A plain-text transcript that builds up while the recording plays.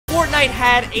Fortnite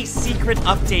had a secret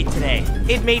update today.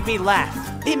 It made me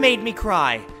laugh, it made me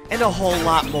cry, and a whole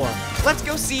lot more. Let's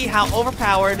go see how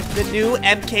overpowered the new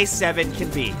MK7 can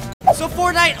be. So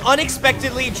Fortnite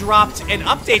unexpectedly dropped an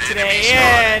update today,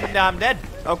 and I'm dead.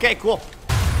 Okay, cool.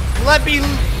 Let me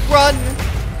run.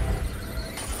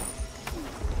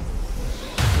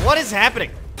 What is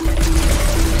happening?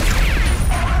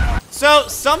 So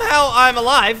somehow I'm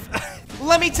alive.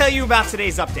 Let me tell you about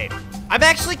today's update. I'm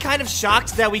actually kind of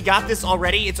shocked that we got this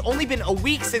already. It's only been a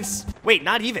week since, wait,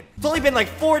 not even. It's only been like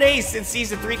 4 days since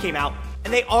Season 3 came out,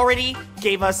 and they already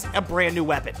gave us a brand new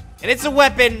weapon. And it's a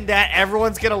weapon that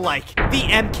everyone's gonna like, the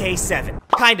MK7.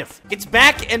 Kind of. It's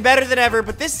back and better than ever,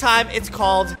 but this time it's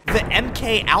called the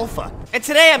MK Alpha. And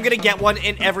today I'm gonna get one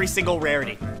in every single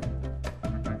rarity.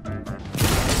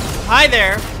 Hi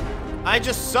there. I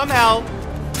just somehow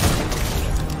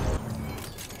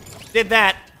did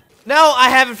that. No, I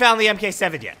haven't found the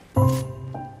MK7 yet.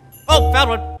 Oh,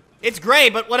 found one. It's gray,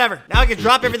 but whatever. Now I can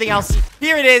drop everything else.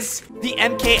 Here it is, the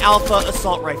MK Alpha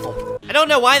Assault Rifle. I don't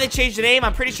know why they changed the name.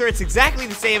 I'm pretty sure it's exactly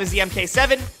the same as the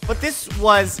MK7, but this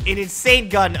was an insane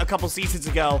gun a couple seasons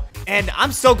ago, and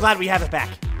I'm so glad we have it back.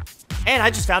 And I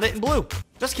just found it in blue.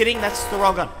 Just kidding, that's the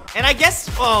wrong gun. And I guess,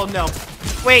 oh no.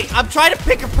 Wait, I'm trying to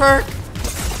pick a perk.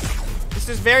 This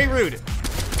is very rude.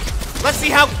 Let's see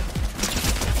how...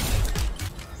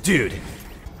 Dude,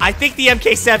 I think the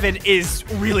MK7 is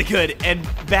really good and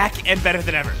back and better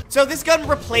than ever. So this gun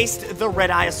replaced the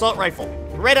Red-Eye Assault Rifle.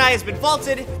 The Red-Eye has been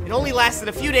vaulted. It only lasted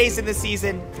a few days in this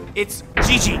season. It's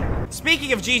GG.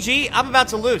 Speaking of GG, I'm about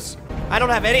to lose. I don't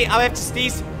have any. I have to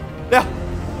sneeze. No.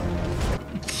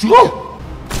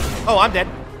 Oh, I'm dead.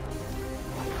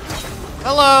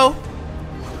 Hello.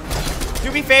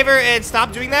 Do me a favor and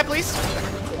stop doing that, please.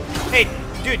 Hey,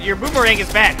 dude, your boomerang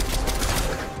is bad.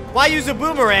 Why use a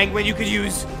boomerang when you could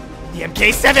use the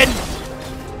MK7?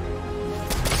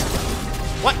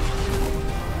 What?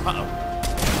 Uh-oh.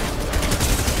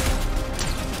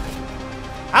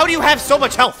 How do you have so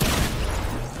much health?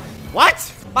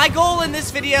 What? My goal in this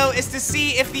video is to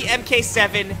see if the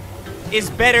MK7 is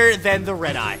better than the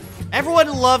Red-Eye. Everyone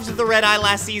loved the Red-Eye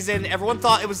last season. Everyone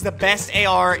thought it was the best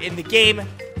AR in the game.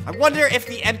 I wonder if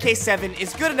the MK7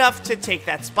 is good enough to take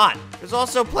that spot. There's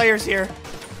also players here.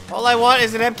 All I want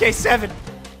is an MK7.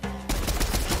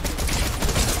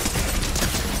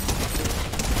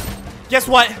 Guess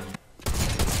what?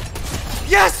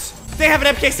 Yes! They have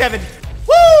an MK7.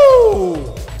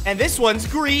 Woo! And this one's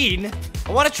green.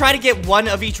 I want to try to get one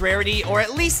of each rarity, or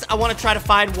at least I want to try to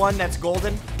find one that's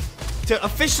golden to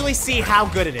officially see how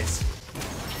good it is.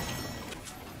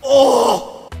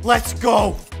 Oh! Let's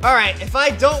go! Alright, if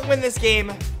I don't win this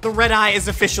game, the Red-Eye is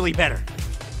officially better.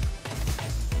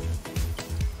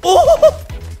 Oh!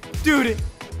 Dude,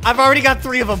 I've already got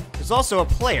 3 of them. There's also a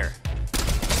player.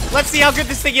 Let's see how good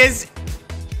this thing is.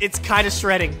 It's kind of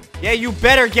shredding. Yeah, you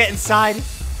better get inside.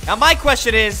 Now, my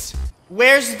question is,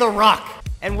 where's the Rock?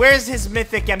 And where's his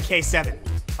mythic MK7?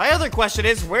 My other question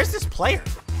is, where's this player?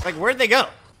 Like, where'd they go?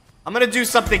 I'm gonna do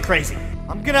something crazy.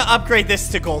 I'm gonna upgrade this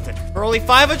to golden. For only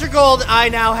 500 gold, I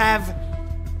now have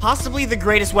possibly the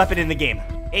greatest weapon in the game.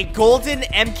 A golden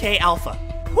MK Alpha.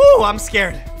 Whew, I'm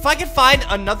scared. If I can find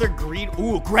another green...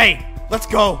 Ooh, gray. Let's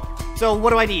go. So, what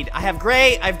do I need? I have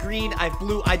gray, I have green, I have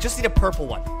blue. I just need a purple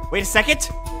one. Wait a second.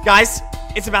 Guys,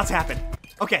 it's about to happen.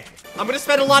 Okay, I'm gonna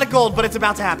spend a lot of gold, but it's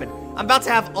about to happen. I'm about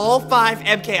to have all 5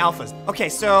 MK Alphas. Okay,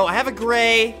 so I have a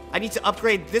gray. I need to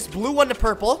upgrade this blue one to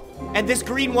purple, and this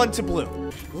green one to blue.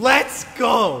 Let's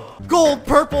go. Gold,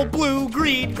 purple, blue,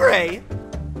 green, gray.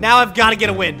 Now I've got to get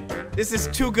a win. This is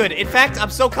too good. In fact, I'm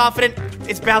so confident,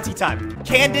 it's bounty time.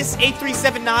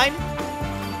 Candace8379.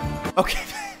 Okay.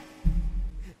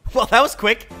 Well, that was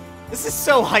quick. This is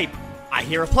so hype. I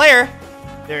hear a player.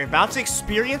 They're about to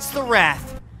experience the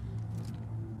wrath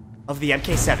of the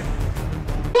MK7.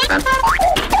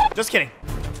 Just kidding.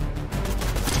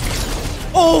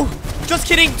 Oh, just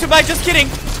kidding. Tobai, just kidding.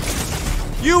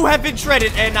 You have been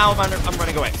shredded, and now I'm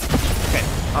running away. Okay.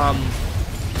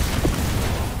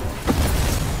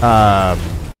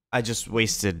 I just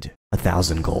wasted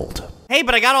 1,000 gold. Hey,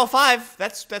 but I got all 5.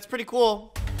 That's pretty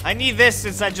cool. I need this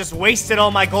since I just wasted all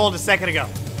my gold a second ago.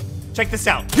 Check this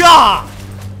out. Gah!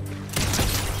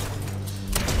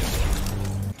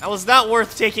 That was not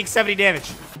worth taking 70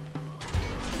 damage.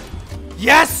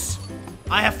 Yes!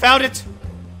 I have found it.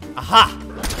 Aha!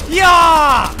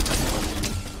 Yeah!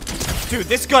 Dude,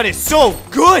 this gun is so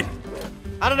good.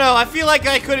 I don't know. I feel like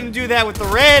I couldn't do that with the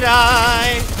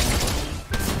Red-Eye.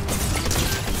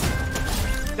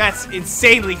 That's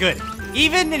insanely good.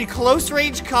 Even in close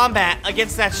range combat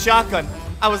against that shotgun,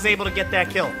 I was able to get that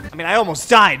kill. I mean, I almost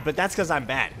died, but that's because I'm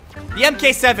bad. The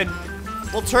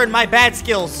MK7 will turn my bad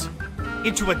skills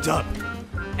into a dub.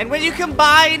 And when you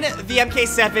combine the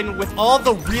MK7 with all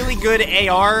the really good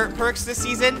AR perks this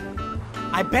season,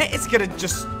 I bet it's gonna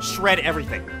just shred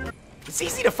everything. It's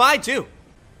easy to find, too.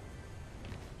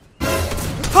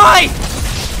 Hi!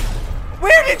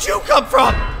 Where did you come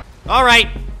from? All right,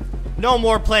 no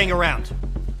more playing around.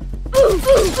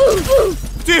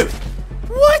 Dude,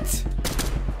 what?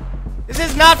 This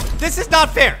is not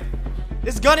fair.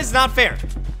 This gun is not fair.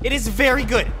 It is very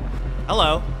good.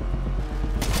 Hello.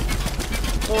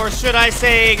 Or should I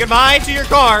say goodbye to your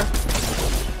car?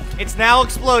 It's now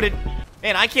exploded.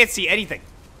 Man, I can't see anything.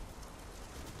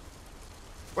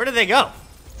 Where did they go?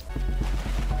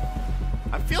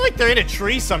 I feel like they're in a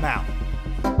tree somehow.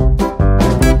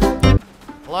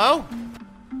 Hello?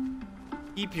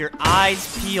 Keep your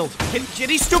eyes peeled. Can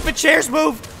these stupid chairs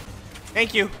move?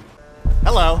 Thank you.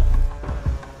 Hello.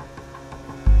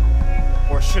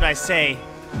 Or should I say...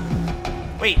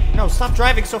 Wait, no, stop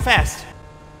driving so fast.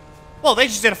 Well, they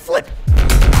just did a flip.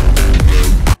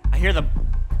 I hear them.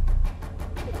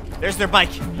 There's their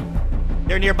bike.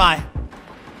 They're nearby.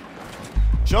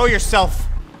 Show yourself.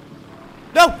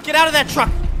 No, get out of that truck.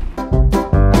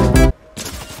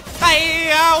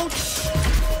 Hey, ouch.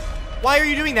 Why are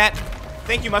you doing that?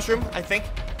 Thank you, Mushroom, I think.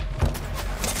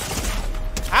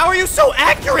 How are you so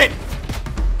accurate?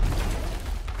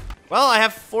 Well, I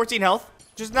have 14 health,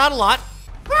 which is not a lot.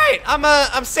 All right,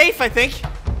 I'm safe, I think.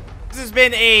 This has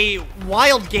been a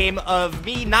wild game of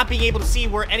me not being able to see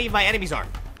where any of my enemies are.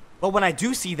 But when I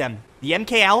do see them, the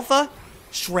MK Alpha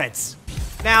shreds.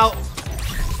 Now,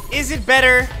 is it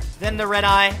better than the Red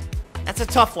Eye? That's a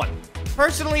tough one.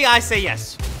 Personally, I say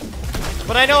yes.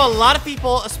 But I know a lot of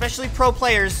people, especially pro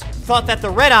players, thought that the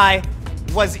Red Eye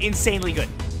was insanely good.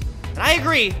 And I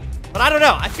agree, but I don't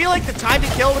know. I feel like the time to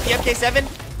kill with the MK7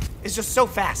 is just so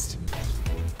fast.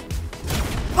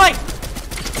 Fight!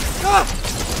 Ah!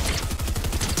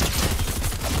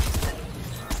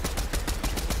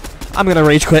 I'm gonna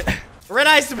rage quit. Red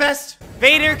Eye's the best.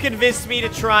 Vader convinced me to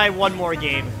try one more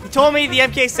game. He told me the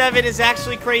MK7 is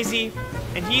actually crazy,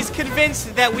 and he's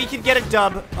convinced that we can get a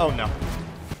dub. Oh no.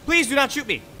 Please do not shoot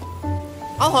me.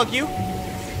 I'll hug you.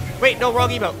 Wait, no, wrong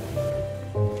emote.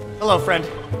 Hello, friend.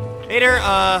 Vader,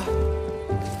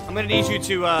 I'm gonna need you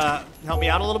to, help me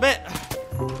out a little bit.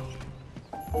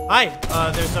 Hi,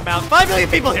 there's about 5 million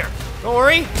people here. Don't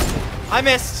worry. I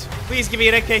missed. Please give me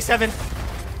an MK7.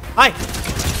 Hi.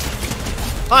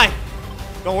 Hi.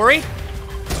 Don't worry.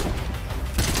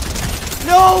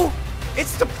 No!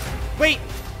 It's the... Wait.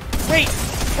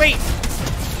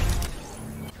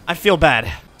 I feel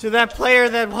bad. To that player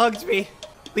that hugged me,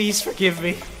 please forgive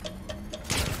me.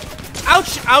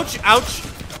 Ouch, ouch, ouch.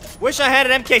 Wish I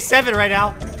had an MK7 right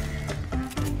now.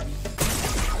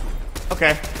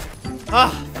 Okay.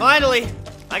 Finally,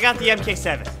 I got the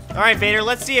MK7. All right, Vader,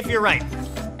 let's see if you're right.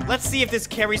 Let's see if this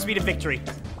carries me to victory.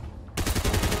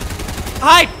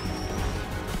 Hi!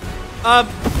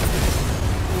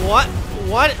 What?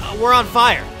 We're on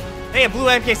fire. Hey, a blue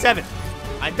MK7.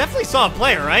 I definitely saw a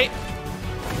player, right?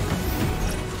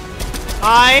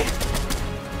 I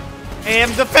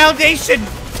am the foundation.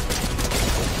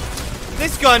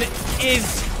 This gun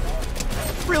is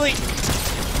really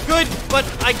good, but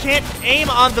I can't aim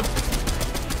on the...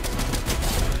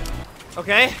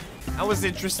 Okay, that was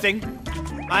interesting.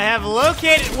 I have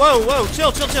located... Whoa,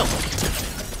 chill.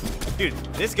 Dude,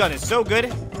 this gun is so good.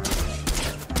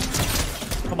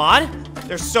 Come on.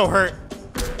 They're so hurt.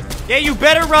 Yeah, you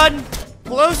better run.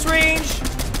 Close range,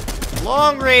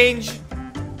 long range.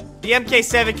 The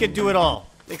MK7 could do it all.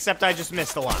 Except I just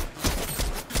missed a lot.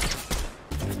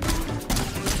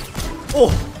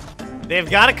 Oh, they've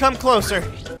got to come closer.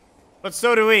 But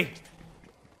so do we.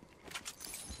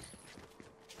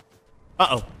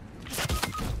 Uh-oh.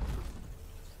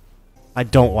 I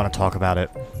don't want to talk about it.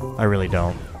 I really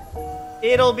don't.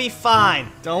 It'll be fine.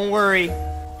 Don't worry.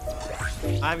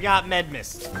 I've got med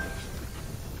mist.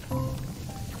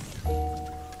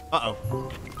 Uh-oh.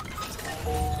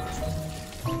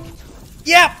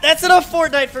 Yeah, that's enough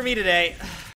Fortnite for me today.